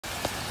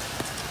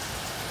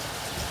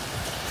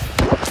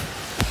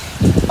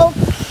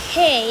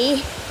Okay,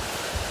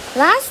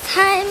 last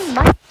time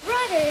my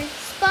brother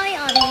spied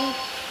on me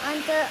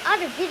on the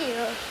other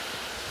video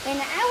when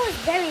I was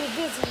very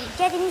busy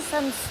getting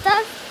some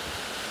stuff.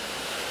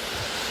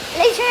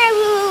 Later I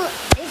will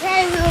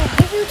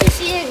give you to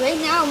see it. Right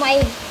now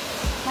my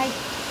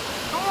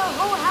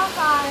whole house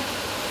are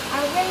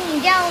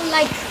raining down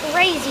like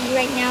crazy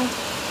right now.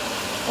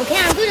 Okay,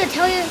 I'm gonna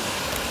tell you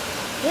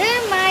where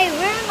my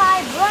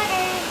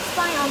brother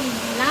spied on me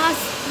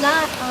last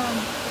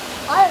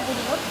other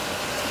video.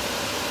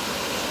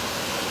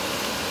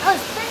 I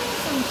was spending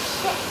some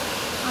shit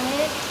on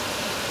it,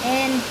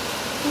 and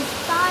he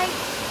spied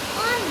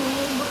on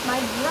me. My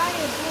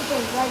brother's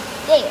picture is right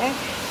there.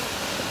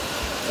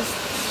 It's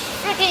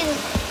freaking.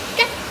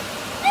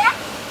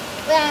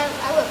 Well,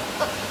 I will.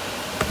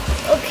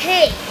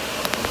 Okay.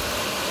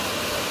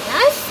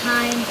 Last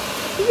time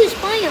he was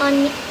spying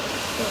on me.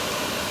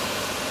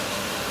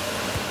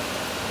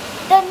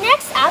 The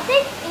next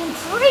update in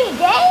 3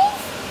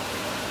 days?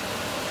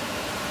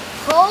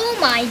 Oh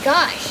my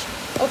gosh.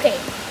 Okay.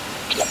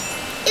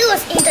 It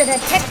was into the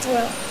tech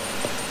world.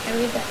 I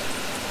read that.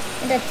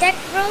 In the tech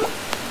world?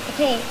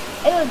 Okay.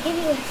 I will give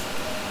you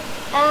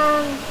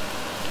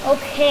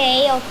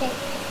okay.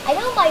 I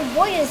know my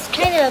voice is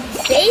kind of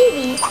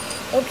baby.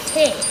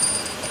 Okay.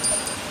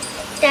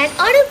 That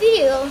other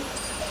video,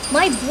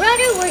 my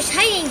brother was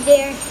hiding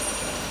there,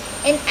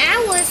 and I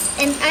was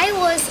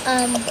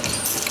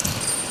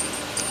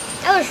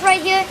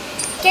right here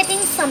getting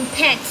some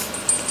pets,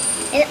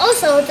 and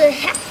also the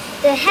hack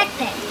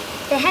pet,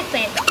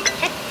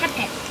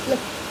 look,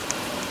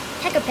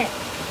 hacker pet.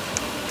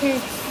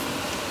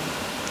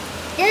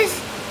 There's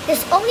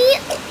only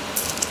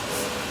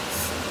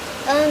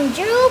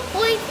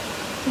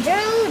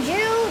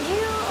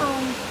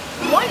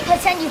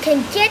 0.00001% you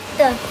can get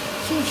the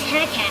huge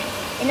hack hat,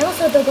 and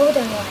also the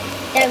golden one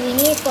that we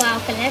need for our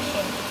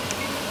collection.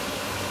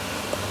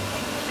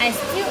 I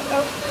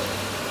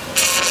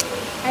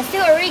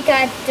still already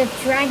got the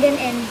dragon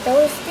and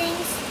those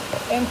things,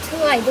 and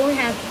two, I don't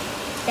have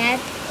that.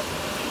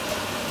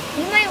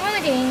 You might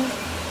wondering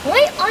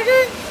why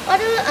other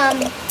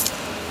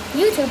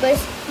YouTubers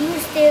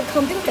use their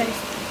computers.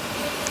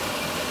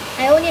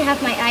 I only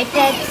have my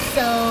iPad,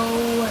 so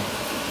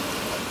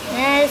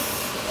yes,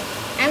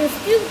 I'm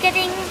still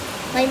getting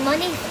my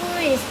money for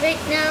it right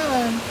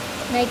now,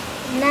 like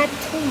not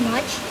too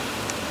much.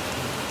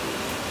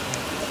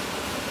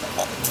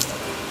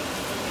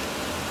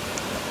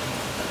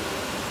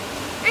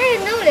 I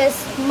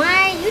noticed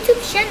my YouTube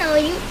channel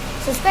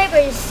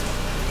subscribers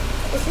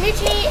is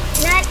literally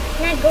not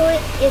going.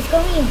 It's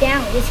going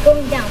down. It's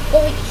going down.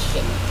 Holy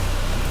shit!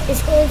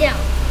 It's going down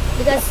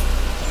because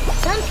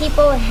some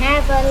people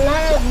have a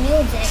lot of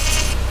music,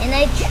 and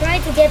I try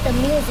to get the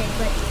music,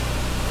 but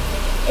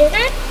it's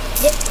not.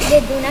 They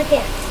do not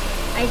get.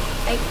 I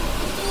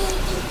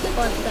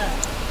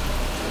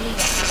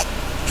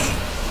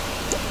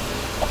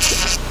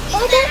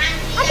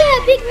got a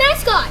big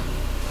mascot.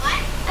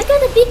 I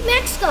got a big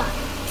mascot.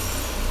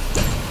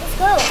 Let's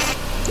go.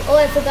 Oh,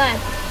 I forgot.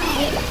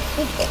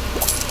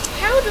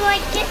 How do I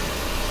get?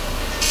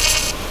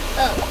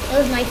 Oh, that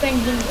was my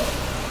friend Jingo.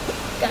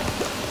 Got it.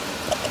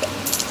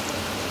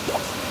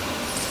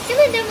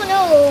 Let me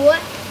know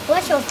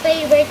what's your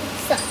favorite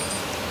song.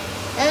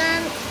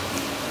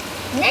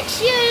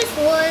 Next year's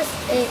was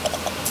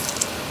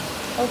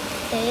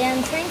okay.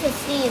 I'm trying to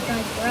see if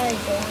my brother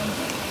joined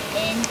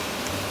in.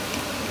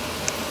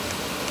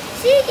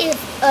 See if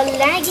a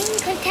lagging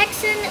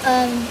connection,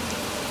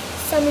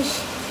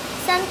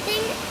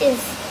 something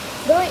is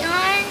going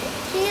on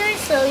here,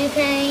 so you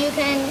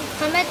can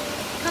comment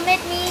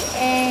me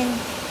and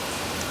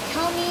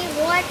tell me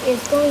what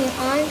is going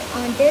on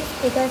this,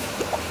 because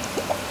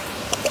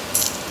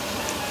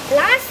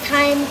last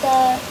time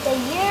the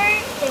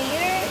year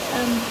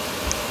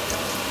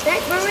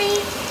February,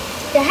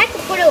 the hacker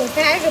portal was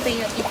not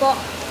activated before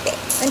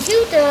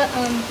until the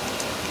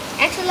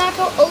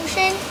Axolotl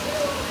Ocean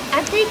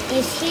update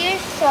is here,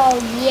 so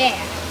yeah.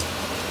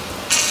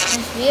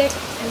 That's weird.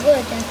 I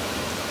would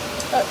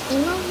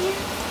email here.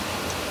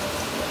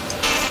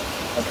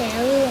 Okay,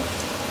 I will.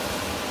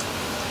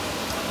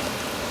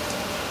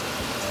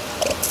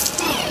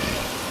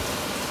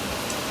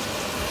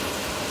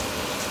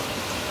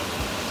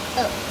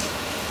 Oh.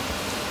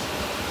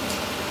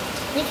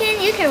 You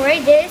can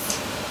write this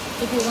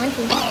if you want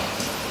to.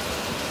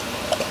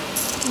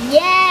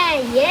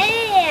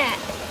 Yeah.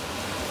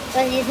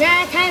 But it's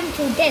not time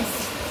to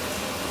dance.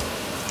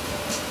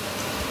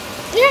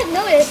 You have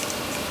noticed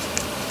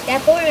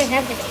that border is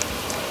activated.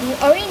 You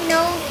already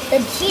know the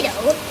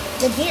Cheeto.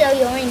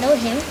 You already know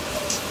him.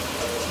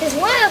 He's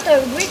one of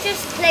the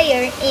richest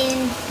player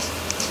in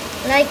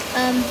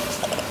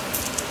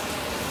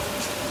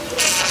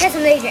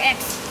Castle Major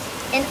X,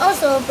 and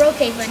also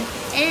Brookhaven,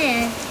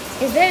 and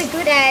he's very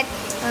good at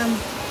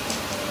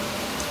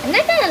I'm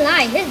not gonna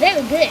lie, he's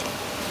very good.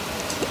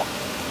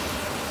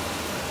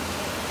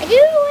 I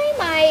give away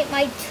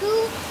my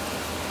two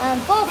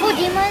 4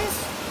 demons.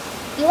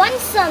 You want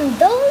some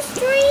those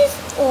trees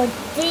or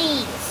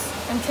these?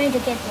 I'm trying to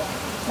get one.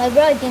 My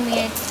brother gave me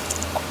it.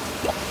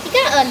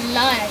 got a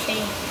lot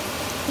actually.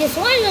 This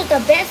one was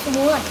the best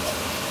one.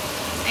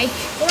 I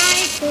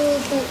tried to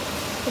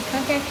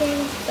contact him,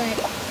 but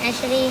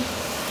actually,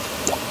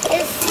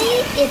 let's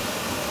see if.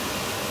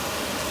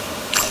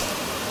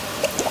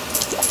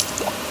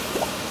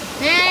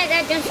 Nah,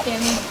 that just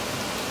scared me.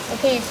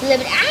 Okay, it's a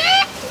little bit.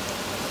 Ah!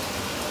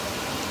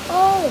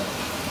 Oh.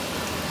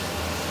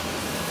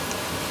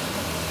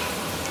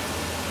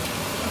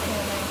 Okay,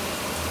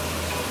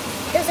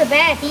 that's a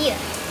bad idea.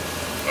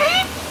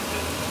 Ah!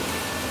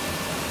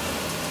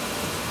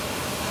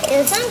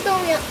 Is something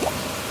going on?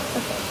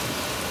 Okay.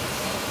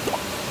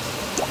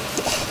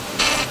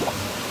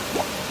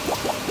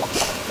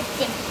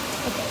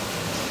 Okay.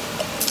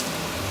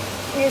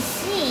 Let's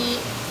see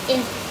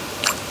if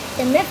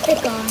the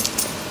Mythical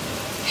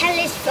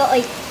Hellish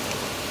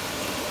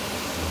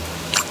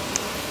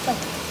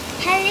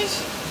Hellish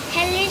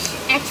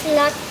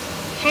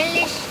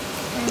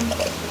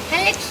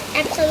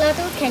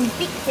Axolotl can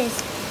beat this.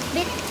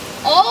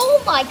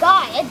 Oh my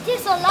god, it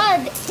does a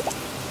lot.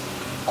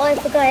 Oh, I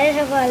forgot, I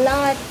have a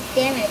lot of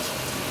damage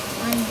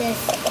on this.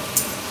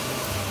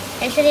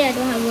 Actually, I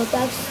don't have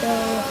Robux, so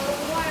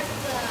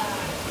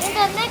in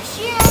the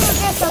next year I will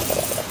get some.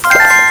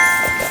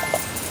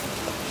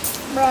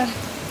 Bruh.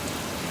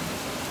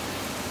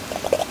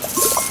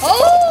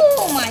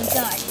 Oh my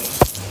gosh.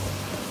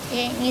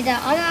 Okay, need the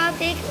other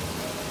update.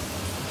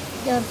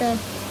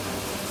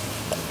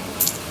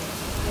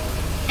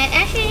 And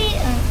actually,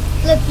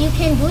 look, you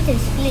can do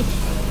this glitch.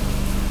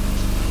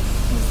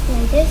 Just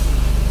like this.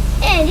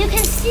 And you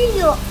can see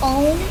your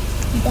own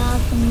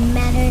dark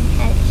matter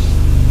hellish.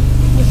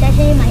 It's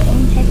actually my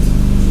own pet.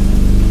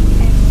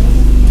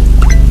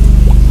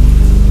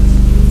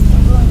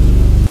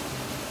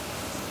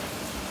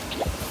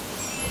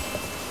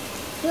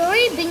 You've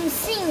already been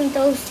seeing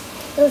those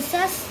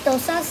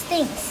sus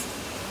things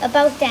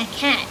about that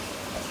cat.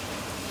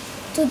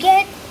 To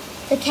get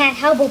the cat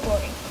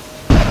hoverboard.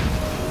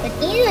 But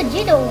either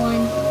Jito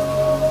one,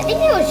 I think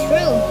it was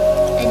true.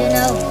 I don't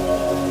know.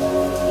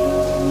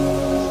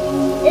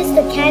 This is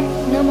the cat,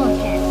 normal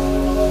cat.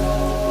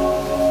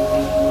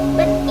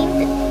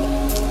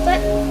 But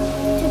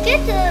to get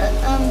the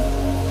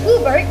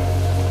Hubert,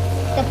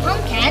 the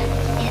punk cat,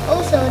 and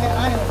also the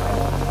other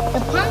one. The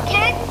punk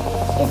cat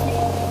is.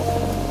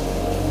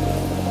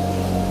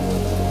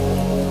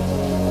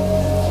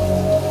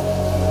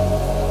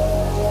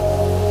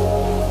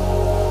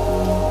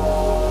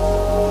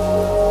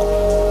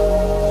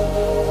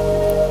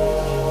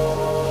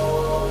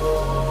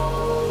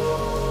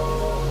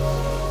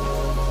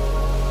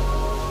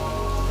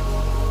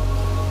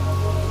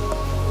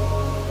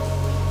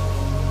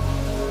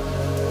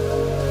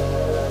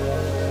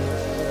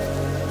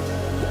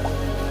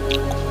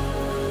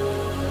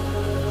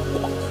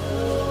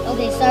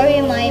 Okay,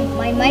 sorry, my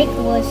mic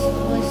was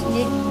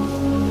lit.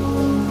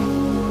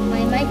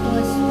 My mic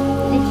was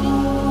glitchy,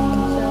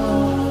 so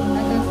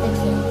I can fix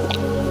it.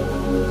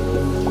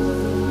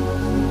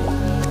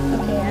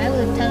 Okay, I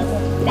will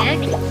teleport back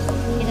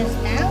because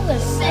that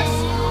was sus.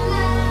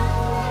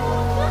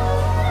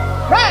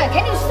 Bruh,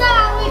 can you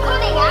stop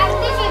recording? I'm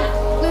busy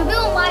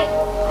reveal my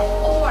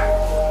homework.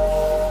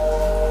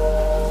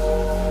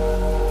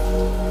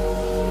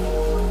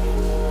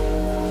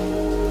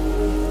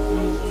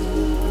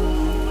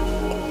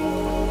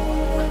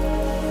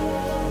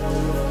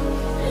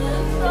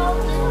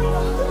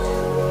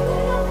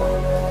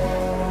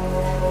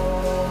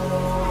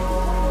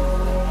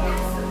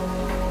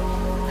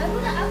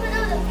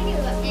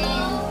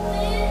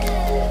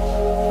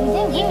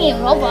 Give me a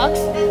Robux.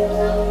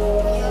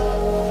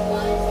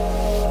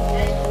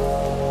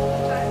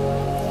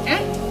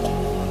 Huh?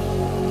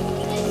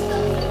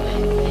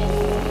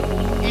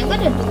 I'm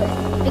gonna do it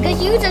because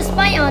you just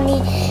spy on me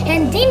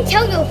and didn't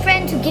tell your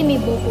friend to give me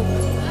Bobo.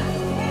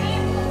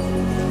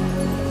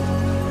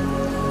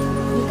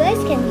 You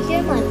guys can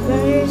hear my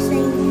brother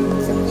saying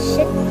some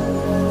shit.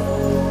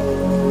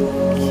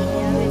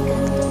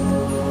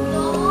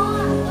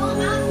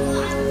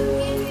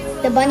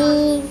 The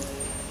bunny,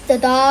 the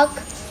dog,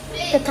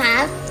 the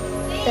cat,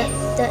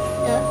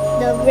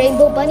 the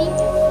rainbow bunny.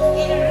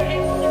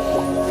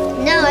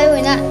 No, I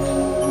will not.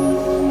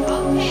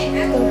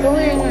 Go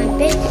in my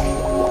bed.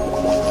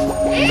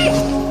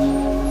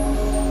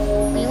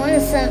 You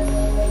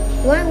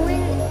want to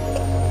win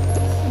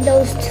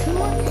those two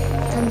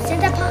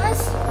Santa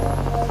Paws?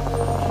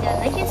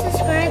 Like and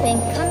subscribe and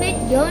comment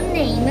your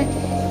name,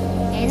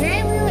 and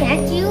I will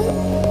add you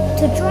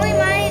to join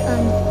my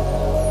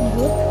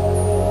group.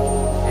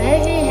 I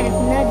actually have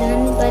not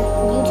done, but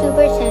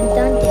YouTubers have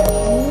done their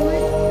own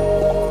one.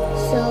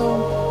 So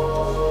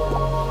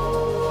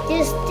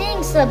these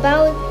things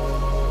about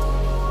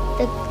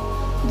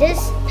this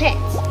pet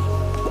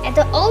at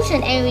the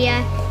ocean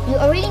area, you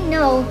already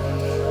know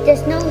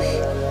there's no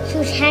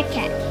huge hat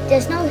cat.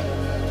 There's no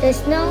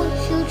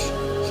huge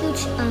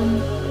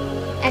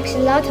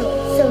axolotl.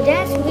 So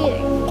that's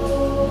weird.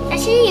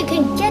 Actually, you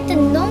can get the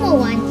normal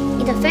one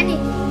in the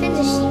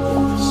fantasy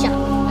shop.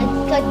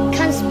 I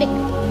can't speak.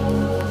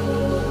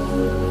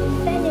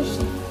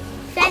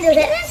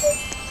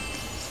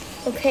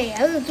 Okay. Okay,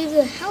 I will give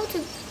you how to.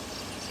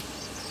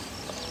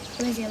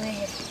 Where's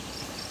it?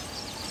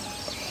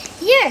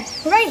 Here,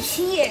 right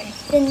here,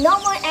 the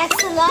normal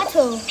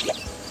axolotl.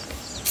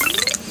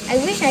 I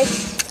wish I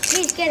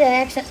please get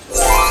an axolotl.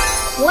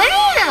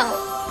 Wow,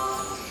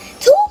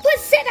 2%.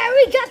 I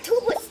already got 2%.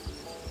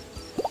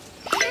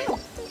 How?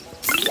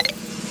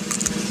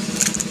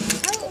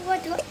 Oh, what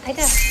do I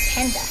got?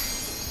 Panda.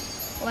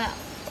 Wow.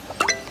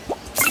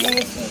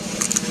 Let's see.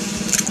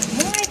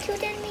 More IQ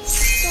than me.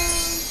 So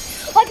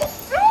I got.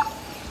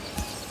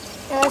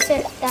 That's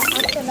it. That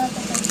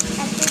axolotl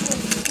actually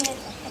scared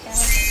the heck out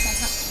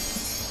of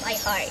my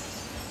heart.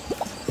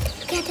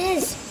 Look at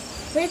this.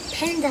 Red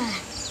panda.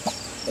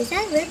 Is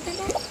that red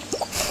panda?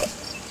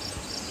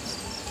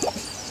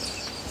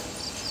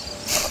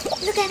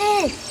 Look at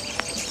it.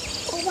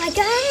 Oh my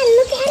god,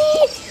 look at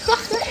it.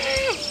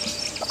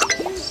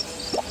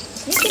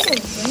 Look at the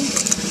wings.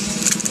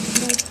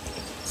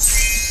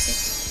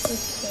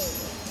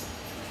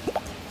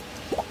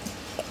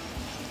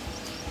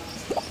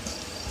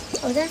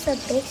 Oh, that's a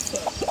big stick.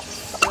 So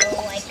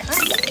I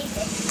can't take it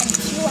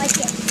until I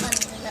get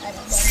another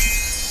one.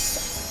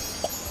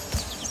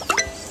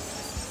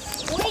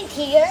 Wait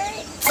here.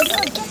 I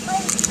don't get my.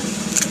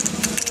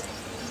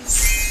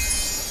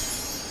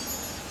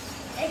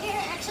 I get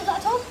an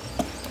axolotl.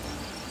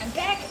 I'm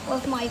back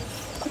with my.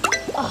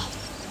 Oh.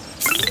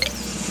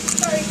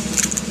 Sorry.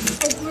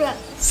 I grew up.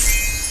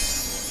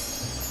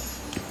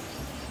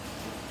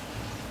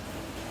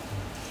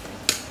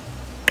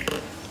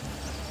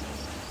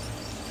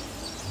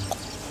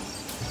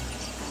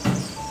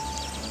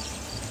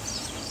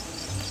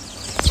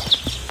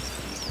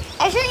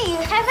 Actually, you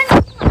haven't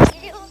seen my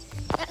video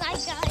that I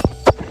got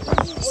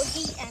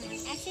Woogie, and I'm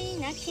actually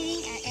not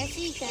kidding. I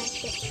actually got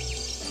it.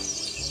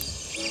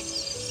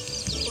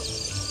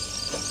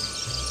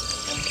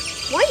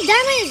 Why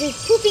diamond is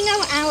pooping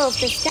out of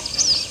the sky?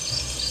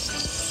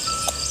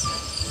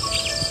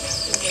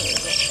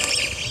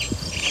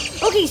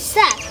 Okay,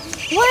 stop.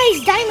 Why is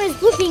diamond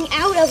pooping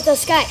out of the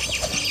sky?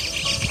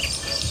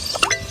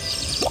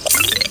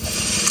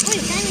 Why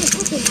is diamond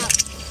pooping out?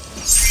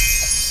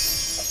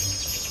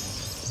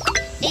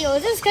 Yo,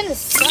 this is kind of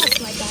sucks,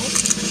 my guy.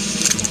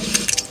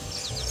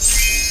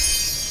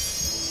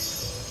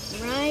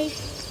 Right,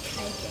 I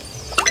get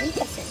 1%.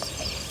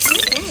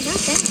 Not bad, not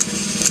bad.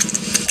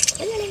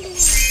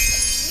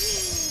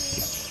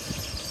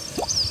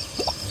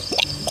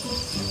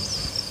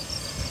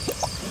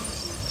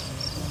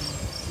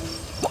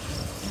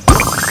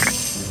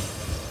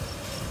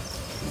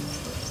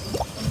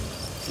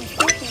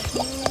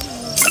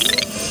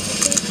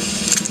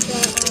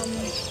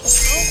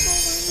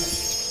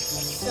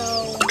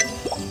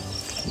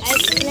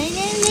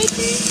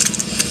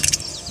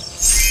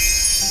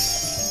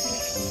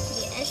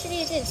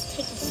 It's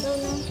taking so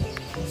long.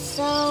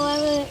 So I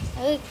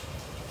will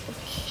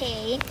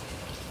okay.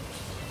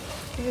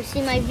 You will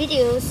see my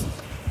videos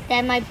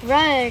that my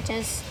brother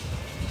just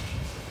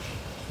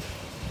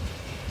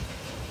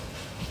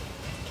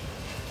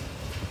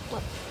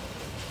what?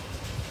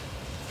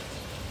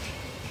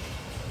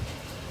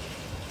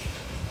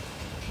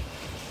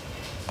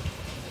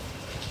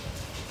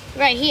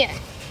 Right here.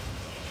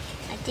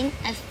 I think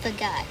I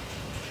forgot.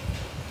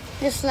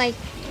 Just like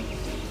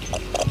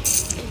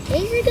 2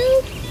 days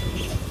ago?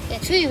 Yeah,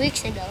 3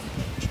 weeks ago.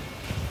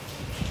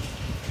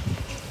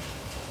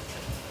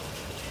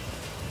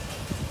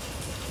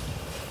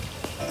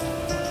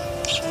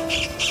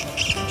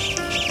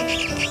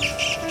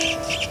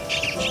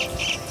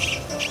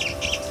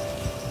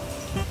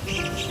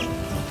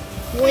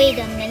 Wait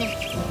a minute.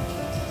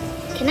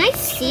 Can I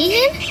see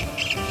him?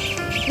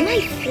 Am I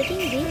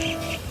freaking deep?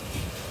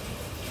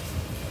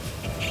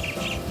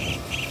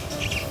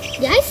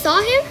 Yeah, I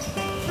saw him.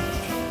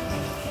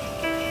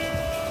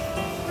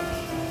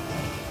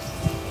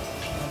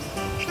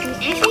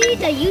 Actually,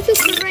 the YouTube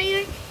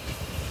creator.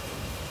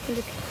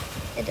 Look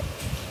at the,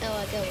 oh,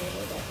 I got rid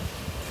of that.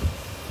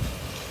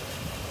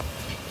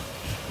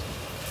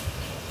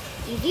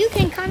 If you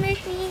can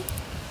comment me,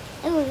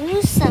 I will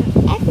use some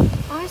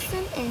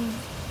awesome and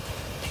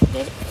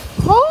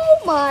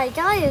oh my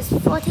god, it's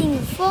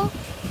 14:04.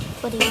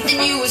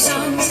 Newer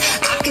songs,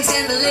 I can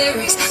stand the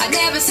lyrics. I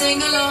never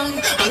sing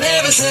along. I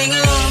never sing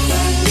along.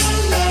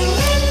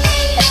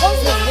 I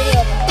posted a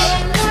video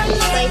about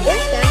like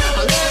this guy.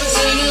 I never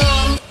sing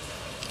along.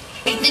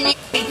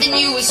 The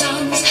newer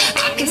songs,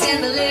 I can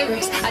stand the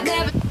lyrics. I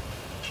never.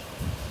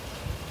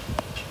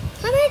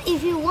 Comment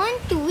if you want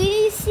to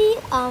really see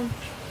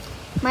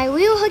my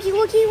real Huggy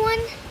Wuggy one.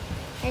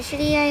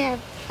 Actually, I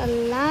have a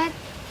lot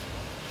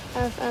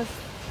of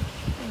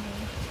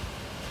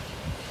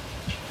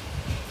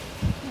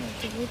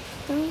delete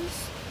those.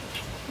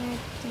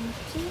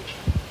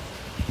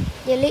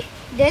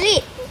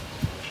 Delete.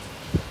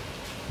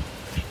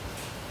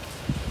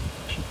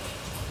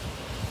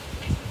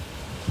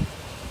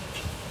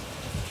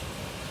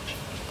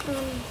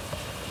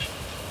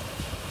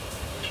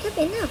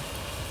 Okay, now.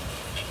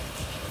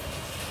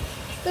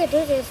 Good,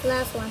 do this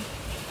last one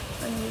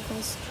on you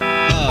guys.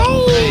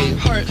 Hey!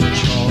 Heart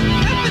control.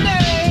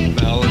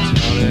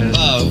 Melatonin.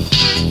 Love,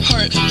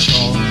 heart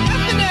control,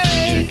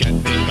 you get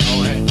me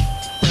going.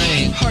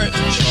 Brain, heart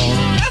control,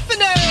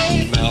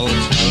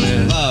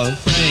 melatonin.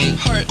 Love, brain,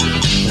 heart,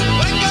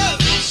 wake up.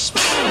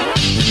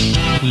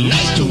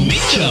 Nice to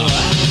meet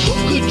ya.